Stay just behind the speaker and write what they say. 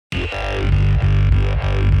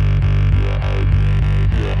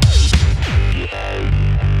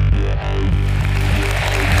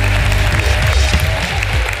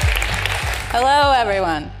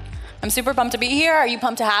I'm super pumped to be here. Are you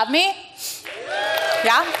pumped to have me?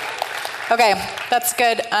 Yeah? Okay, that's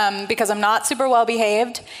good because I'm not super well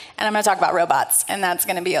behaved and I'm going to talk about robots, and that's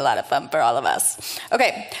going to be a lot of fun for all of us.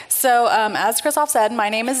 Okay, so as Christoph said, my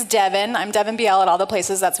name is Devon. I'm Devon BL at all the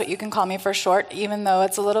places. That's what you can call me for short, even though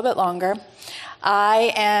it's a little bit longer.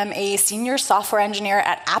 I am a senior software engineer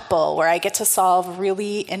at Apple, where I get to solve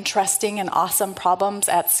really interesting and awesome problems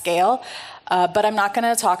at scale. But I'm not going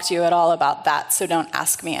to talk to you at all about that, so don't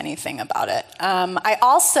ask me anything about it. I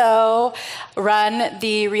also run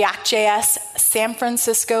the React.js San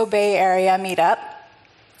Francisco Bay Area Meetup.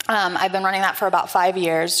 I've been running that for about 5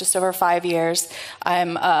 years, just over 5 years.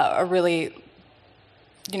 I'm a really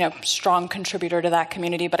strong contributor to that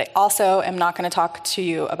community, but I also am not going to talk to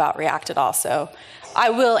you about React at all. So I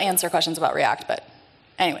will answer questions about React, but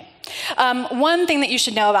anyway. One thing that you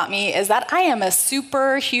should know about me is that I am a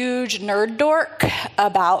super huge nerd dork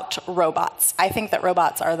about robots. I think that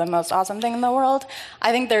robots are the most awesome thing in the world.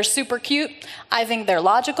 I think they're super cute. I think they're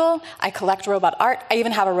logical. I collect robot art. I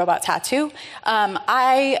even have a robot tattoo.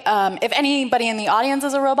 If anybody in the audience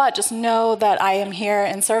is a robot, just know that I am here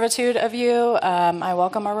in servitude of you. I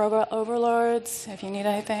welcome our robot overlords. If you need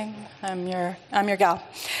anything, I'm your gal.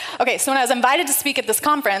 Okay, so when I was invited to speak at this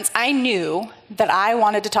conference, I knew that I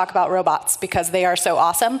wanted to talk about robots because they are so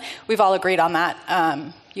awesome. We've all agreed on that.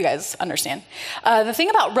 You guys understand. The thing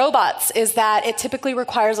about robots is that it typically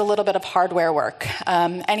requires a little bit of hardware work.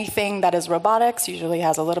 Anything that is robotics usually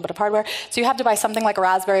has a little bit of hardware. So you have to buy something like a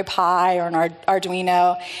Raspberry Pi or an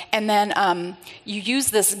Arduino, and then you use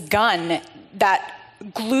this gun that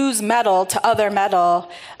glues metal to other metal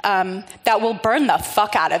that will burn the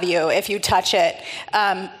fuck out of you if you touch it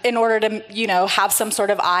in order to have some sort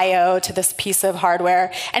of I/O to this piece of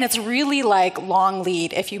hardware. And it's really like long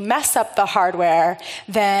lead. If you mess up the hardware,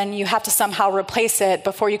 then you have to somehow replace it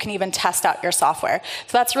before you can even test out your software.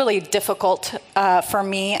 So that's really difficult for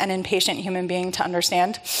me, an impatient human being, to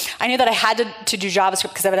understand. I knew that I had to do JavaScript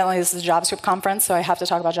because evidently this is a JavaScript conference, so I have to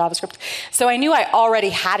talk about JavaScript. So I knew I already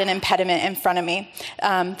had an impediment in front of me.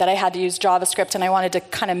 That I had to use JavaScript, and I wanted to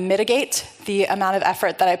kind of mitigate the amount of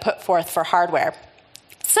effort that I put forth for hardware.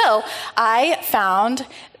 So I found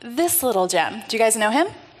this little gem. Do you guys know him?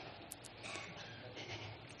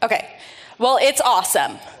 Okay. Well, it's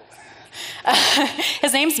awesome.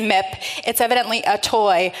 His name's Mip. It's evidently a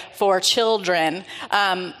toy for children,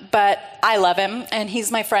 but I love him, and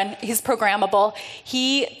he's my friend. He's programmable.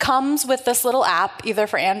 He comes with this little app, either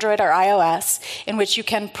for Android or iOS, in which you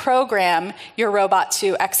can program your robot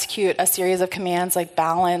to execute a series of commands like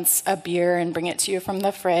balance a beer and bring it to you from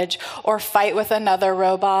the fridge, or fight with another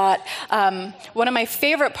robot. One of my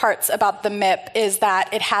favorite parts about the Mip is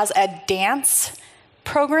that it has a dance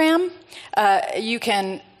program. You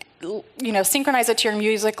can synchronize it to your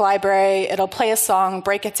music library, it'll play a song,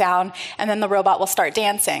 break it down, and then the robot will start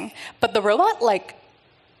dancing. But the robot,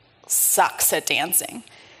 sucks at dancing.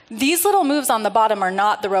 These little moves on the bottom are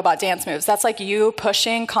not the robot dance moves. That's like you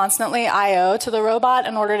pushing constantly I/O to the robot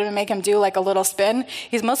in order to make him do a little spin.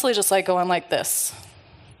 He's mostly just going like this.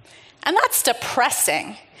 And that's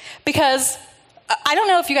depressing because, I don't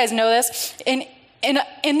know if you guys know this,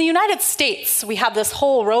 in the United States, we have this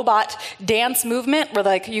whole robot dance movement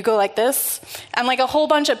where you go like this, and a whole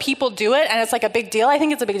bunch of people do it, and it's a big deal. I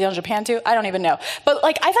think it's a big deal in Japan too. I don't even know. But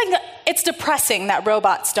I think that it's depressing that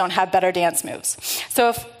robots don't have better dance moves.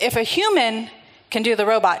 So if a human can do the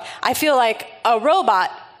robot, I feel like a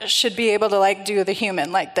robot should be able to do the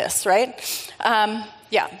human like this, right?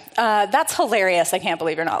 Yeah, that's hilarious. I can't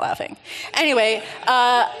believe you're not laughing. Anyway,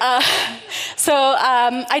 so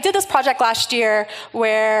I did this project last year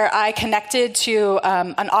where I connected to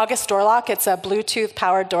an August door lock. It's a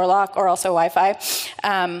Bluetooth-powered door lock, or also Wi-Fi.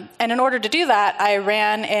 And in order to do that, I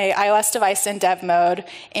ran a iOS device in dev mode,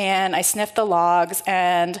 and I sniffed the logs,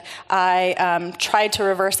 and I tried to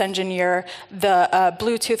reverse engineer the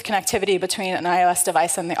Bluetooth connectivity between an iOS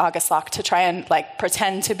device and the August lock to try and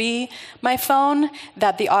pretend to be my phone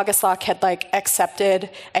that the August lock had accepted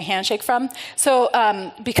a handshake from. So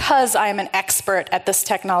because I'm an expert at this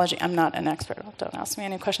technology, I'm not an expert, don't ask me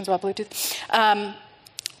any questions about Bluetooth.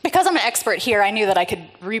 Because I'm an expert here, I knew that I could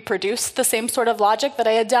reproduce the same sort of logic that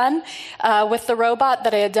I had done with the robot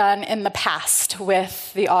that I had done in the past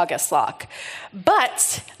with the August lock.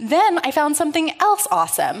 But then I found something else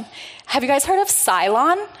awesome. Have you guys heard of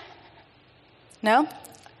Cylon? No?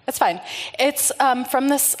 That's fine. It's from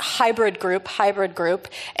this hybrid group,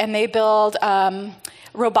 and they build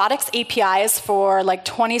robotics APIs for like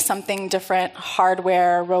 20-something different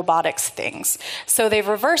hardware robotics things. So they've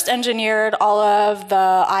reverse engineered all of the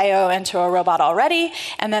I/O into a robot already,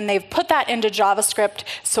 and then they've put that into JavaScript,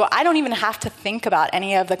 so I don't even have to think about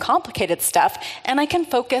any of the complicated stuff, and I can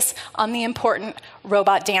focus on the important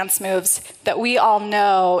robot dance moves that we all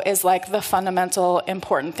know is like the fundamental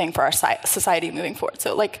important thing for our society moving forward.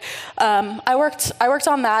 So like, I worked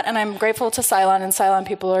on that, and I'm grateful to Cylon, and Cylon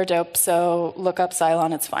people are dope, so look up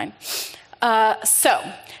Cylon, it's fine.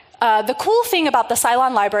 The cool thing about the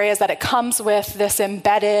Cylon library is that it comes with this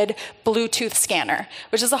embedded Bluetooth scanner,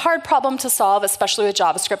 which is a hard problem to solve, especially with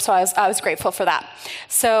JavaScript, so I was grateful for that.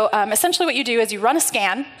 So essentially what you do is you run a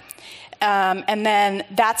scan, and then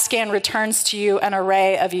that scan returns to you an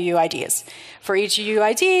array of UUIDs. For each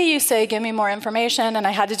UUID, you say, give me more information, and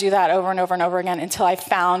I had to do that over and over and over again until I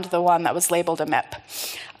found the one that was labeled a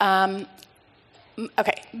MIP.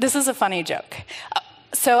 Okay, this is a funny joke.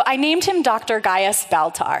 So I named him Dr. Gaius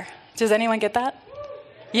Baltar. Does anyone get that?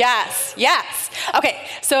 Yes, yes. Okay,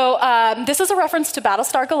 so this is a reference to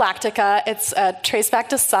Battlestar Galactica. It's traced back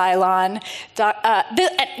to Cylon.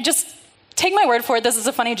 Just take my word for it, this is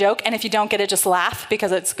a funny joke, and if you don't get it, just laugh,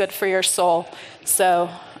 because it's good for your soul. So,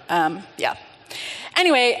 yeah.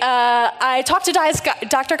 Anyway, I talked to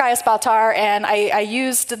Dr. Gaius Baltar, and I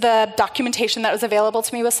used the documentation that was available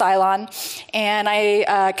to me with Cylon, and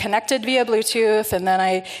I connected via Bluetooth, and then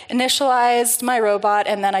I initialized my robot,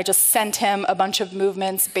 and then I just sent him a bunch of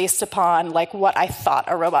movements based upon like what I thought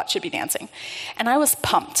a robot should be dancing. And I was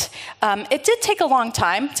pumped. It did take a long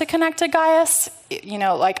time to connect to Gaius, you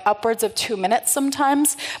know, like upwards of 2 minutes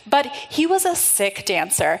sometimes, but he was a sick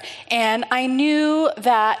dancer, and I knew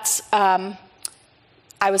that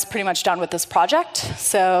I was pretty much done with this project,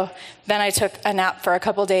 so then I took a nap for a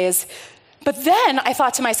couple days. But then I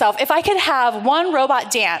thought to myself, if I could have one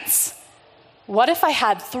robot dance, what if I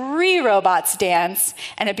had 3 robots dance,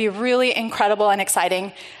 and it'd be really incredible and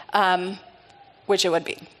exciting, which it would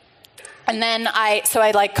be. And then I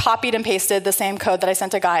like copied and pasted the same code that I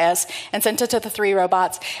sent to Gaius and sent it to the 3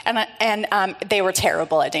 robots, and they were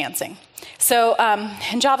terrible at dancing. So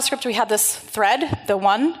in JavaScript, we had this thread, the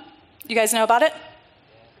one. You guys know about it?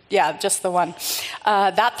 Yeah, just the one.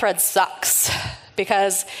 That thread sucks,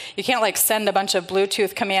 because you can't like send a bunch of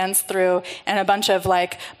Bluetooth commands through and a bunch of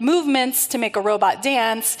like movements to make a robot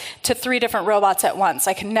dance to 3 different robots at once.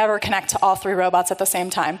 I can never connect to all 3 robots at the same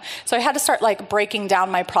time. So I had to start like breaking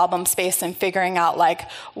down my problem space and figuring out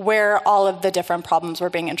like where all of the different problems were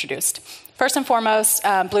being introduced. First and foremost,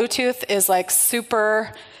 Bluetooth is like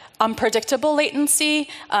super unpredictable latency.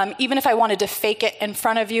 Even if I wanted to fake it in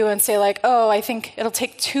front of you and say like, oh, I think it'll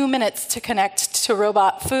take 2 minutes to connect to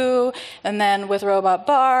robot foo, and then with robot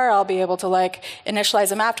bar, I'll be able to like initialize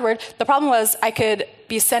them afterward. The problem was I could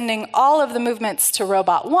be sending all of the movements to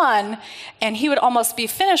robot 1, and he would almost be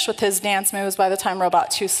finished with his dance moves by the time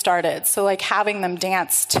robot 2 started. So like having them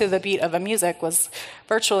dance to the beat of a music was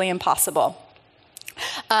virtually impossible.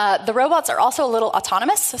 The robots are also a little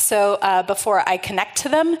autonomous, so before I connect to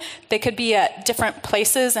them, they could be at different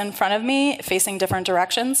places in front of me, facing different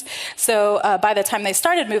directions. So by the time they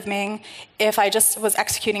started moving, if I just was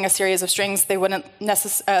executing a series of strings, they wouldn't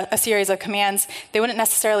a series of commands, they wouldn't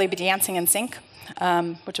necessarily be dancing in sync,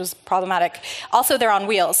 which was problematic. Also, they're on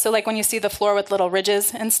wheels, so like when you see the floor with little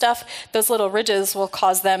ridges and stuff, those little ridges will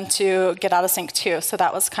cause them to get out of sync too. So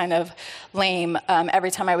that was kind of lame.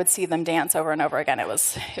 Every time I would see them dance over and over again, it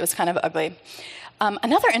was kind of ugly.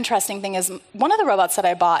 Another interesting thing is one of the robots that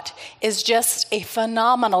I bought is just a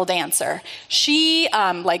phenomenal dancer. She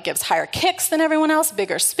like gives higher kicks than everyone else,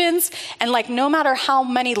 bigger spins, and like no matter how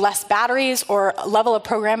many less batteries or level of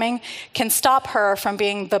programming can stop her from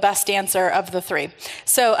being the best dancer of the 3.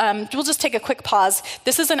 So we'll just take a quick pause.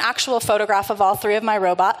 This is an actual photograph of all 3 of my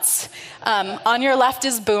robots. On your left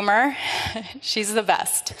is Boomer. She's the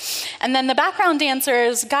best. And then the background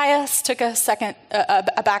dancers, Gaius took a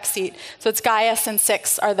back seat. So it's Gaius and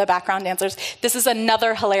 6 are the background dancers. This is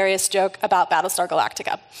another hilarious joke about Battlestar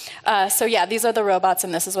Galactica. So yeah, these are the robots,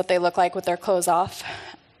 and this is what they look like with their clothes off.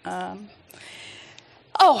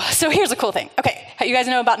 Oh, so here's a cool thing. Okay, you guys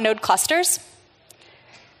know about node clusters?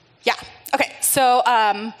 Yeah. Okay, so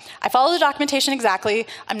I follow the documentation exactly.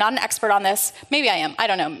 I'm not an expert on this. Maybe I am. I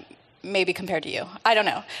don't know. maybe compared to you. I don't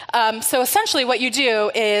know. So essentially what you do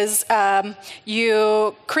is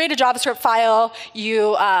you create a JavaScript file,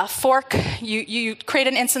 you fork, you create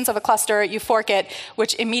an instance of a cluster, you fork it,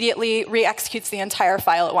 which immediately re-executes the entire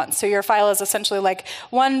file at once. So your file is essentially like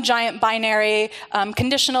one giant binary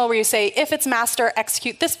conditional where you say, if it's master,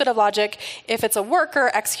 execute this bit of logic. If it's a worker,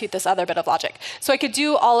 execute this other bit of logic. So I could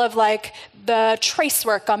do all of like the trace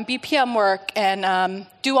work on BPM work and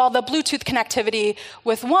do all the Bluetooth connectivity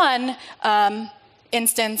with one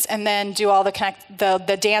instance, and then do all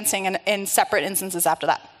the dancing in separate instances after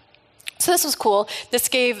that. So this was cool. This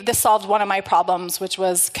solved one of my problems, which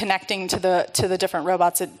was connecting to the different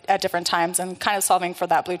robots at different times and kind of solving for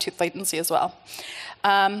that Bluetooth latency as well.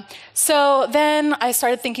 So then I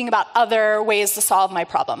started thinking about other ways to solve my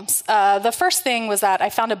problems. The first thing was that I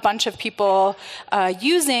found a bunch of people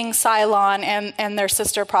using Cylon and their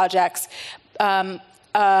sister projects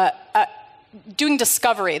doing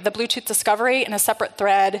discovery, the Bluetooth discovery in a separate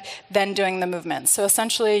thread, then doing the movements. So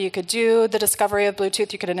essentially, you could do the discovery of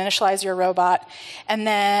Bluetooth, you could initialize your robot, and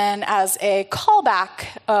then as a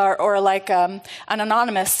callback, or like an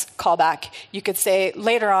anonymous callback, you could say,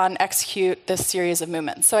 later on, execute this series of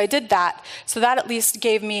movements. So I did that. So that at least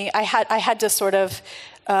gave me, I had to sort of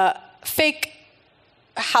fake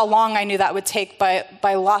how long I knew that would take by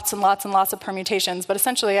lots and lots and lots of permutations. But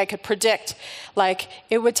essentially, I could predict, like,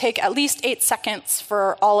 it would take at least 8 seconds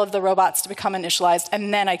for all of the robots to become initialized,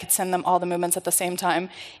 and then I could send them all the movements at the same time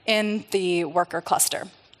in the worker cluster.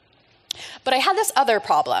 But I had this other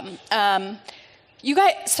problem.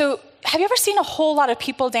 So have you ever seen a whole lot of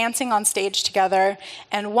people dancing on stage together,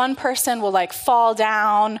 and one person will like fall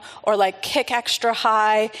down or like kick extra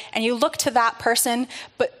high, and you look to that person,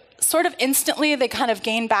 but sort of instantly they kind of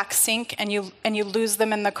gain back sync, and you lose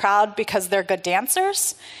them in the crowd because they're good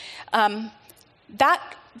dancers?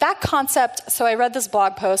 That concept, so I read this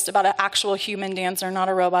blog post about an actual human dancer, not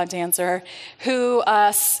a robot dancer, who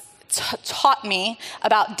taught me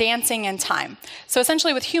about dancing in time. So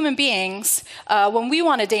essentially with human beings, when we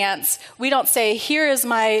want to dance, we don't say, here is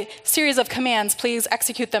my series of commands, please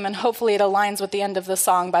execute them, and hopefully it aligns with the end of the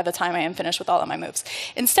song by the time I am finished with all of my moves.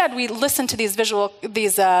 Instead, we listen to these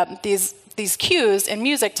these cues in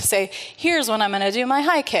music to say, here's when I'm going to do my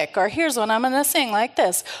high kick, or here's when I'm going to sing like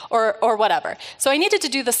this, or whatever. So I needed to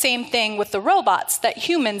do the same thing with the robots that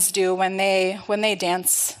humans do when they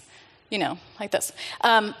dance, you know, like this.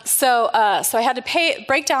 So I had to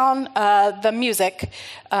break down the music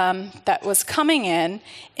that was coming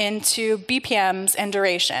into BPMs and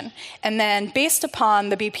duration. And then based upon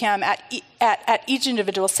the BPM at each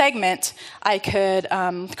individual segment, I could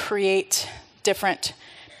create different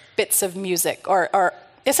bits of music. Or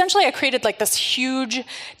essentially, I created like this huge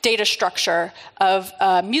data structure of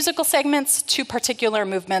musical segments to particular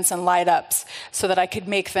movements and light-ups so that I could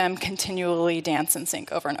make them continually dance and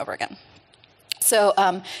sync over and over again. So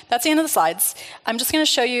that's the end of the slides. I'm just going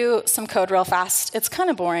to show you some code real fast. It's kind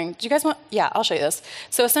of boring. Do you guys want? Yeah, I'll show you this.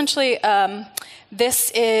 So essentially,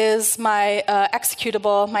 this is my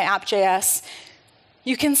executable, my app.js.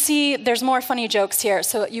 You can see there's more funny jokes here.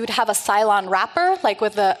 So you would have a Cylon wrapper,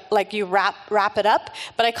 like you wrap it up.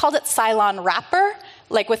 But I called it Cylon wrapper,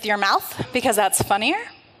 like with your mouth, because that's funnier.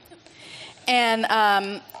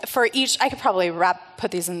 And for each, I could probably put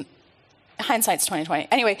these in. Hindsight's 20/20.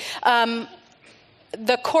 Anyway.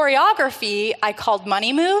 The choreography I called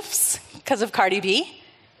Money Moves because of Cardi B.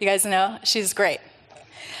 You guys know, she's great.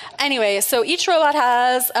 Anyway, so each robot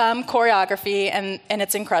has choreography, and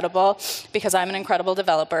it's incredible because I'm an incredible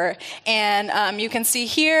developer. And you can see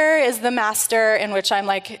here is the master, in which I'm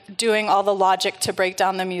like doing all the logic to break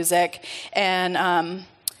down the music. And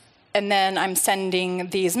then I'm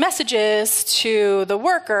sending these messages to the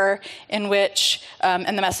worker, in which,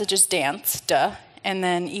 and the message is dance, duh. And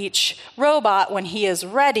then each robot, when he is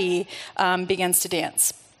ready, begins to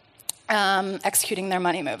dance, executing their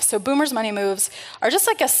money moves. So Boomer's money moves are just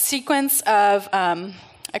like a sequence of,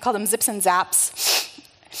 I call them zips and zaps.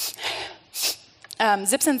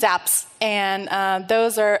 Zips and zaps, and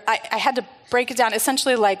those are, I had to break it down.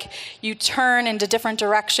 Essentially, like, you turn into different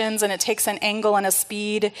directions, and it takes an angle and a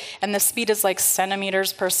speed, and the speed is like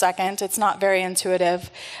centimeters per second. It's not very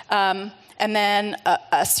intuitive. And then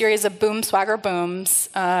a series of boom, swagger, booms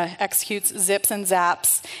executes zips and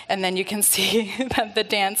zaps, and then you can see that the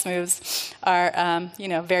dance moves are,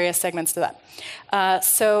 various segments to that.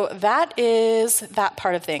 So that is that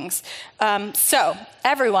part of things. So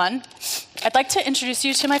everyone, I'd like to introduce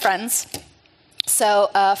you to my friends. So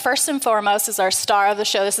first and foremost is our star of the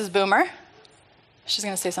show. This is Boomer. She's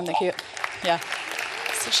going to say something cute. Yeah.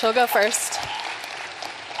 So she'll go first.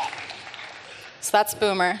 So that's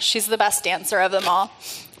Boomer. She's the best dancer of them all.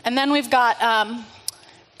 And then we've got,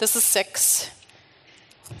 this is 6.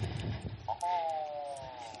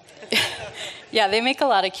 Yeah, they make a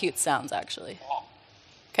lot of cute sounds, actually.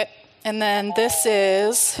 Okay, and then this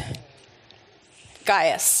is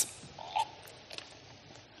Gaius.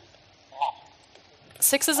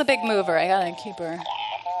 6 is a big mover. I gotta keep her.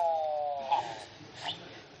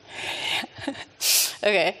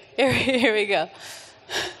 Okay, here we go.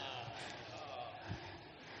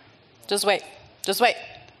 Just wait. Just wait.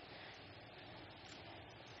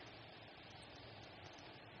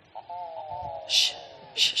 Shh.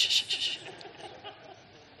 Shh, shh, shh, shh.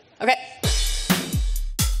 Okay.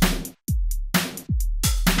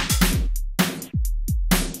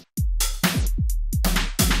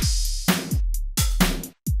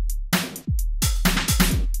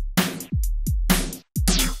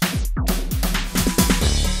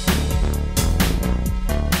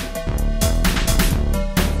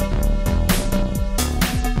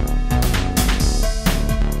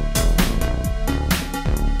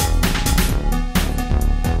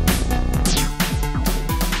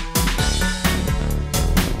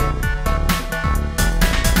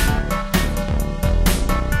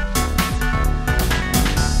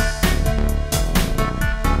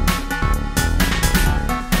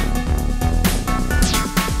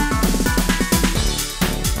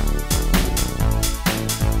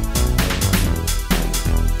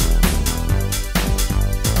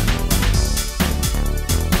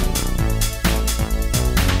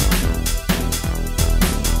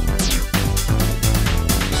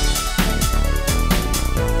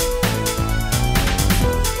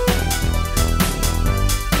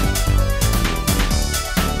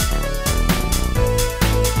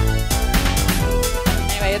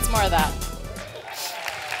 More of that.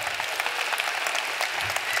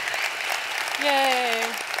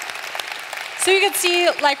 Yay. So you can see,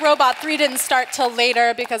 like, Robot 3 didn't start till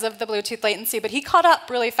later because of the Bluetooth latency, but he caught up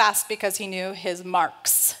really fast because he knew his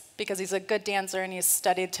marks, because he's a good dancer and he's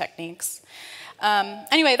studied techniques.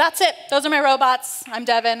 Anyway, that's it. Those are my robots. I'm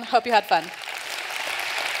Devon. Hope you had fun.